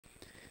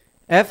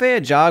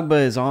Efe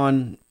Ajagba is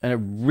on a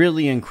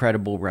really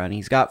incredible run.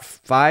 He's got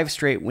 5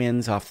 straight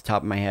wins off the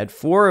top of my head.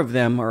 4 of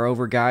them are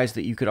over guys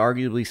that you could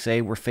arguably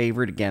say were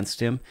favored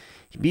against him.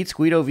 He beats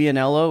Guido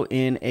Vianello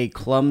in a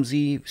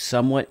clumsy,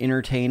 somewhat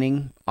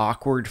entertaining,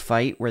 awkward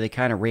fight where they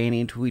kind of ran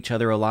into each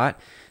other a lot,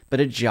 but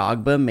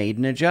Ajagba made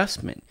an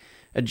adjustment.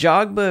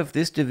 Ajagba, if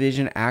this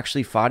division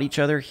actually fought each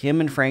other,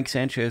 him and Frank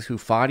Sanchez, who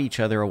fought each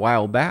other a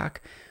while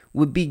back,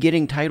 would be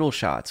getting title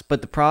shots. But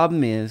the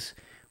problem is,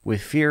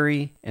 with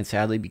Fury, and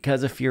sadly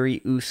because of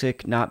Fury,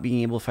 Usyk not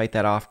being able to fight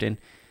that often,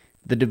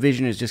 the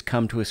division has just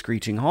come to a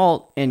screeching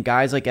halt, and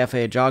guys like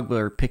Efe Ajagba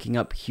are picking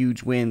up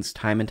huge wins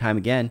time and time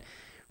again,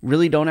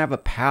 really don't have a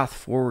path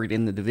forward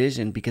in the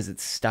division because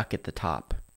it's stuck at the top.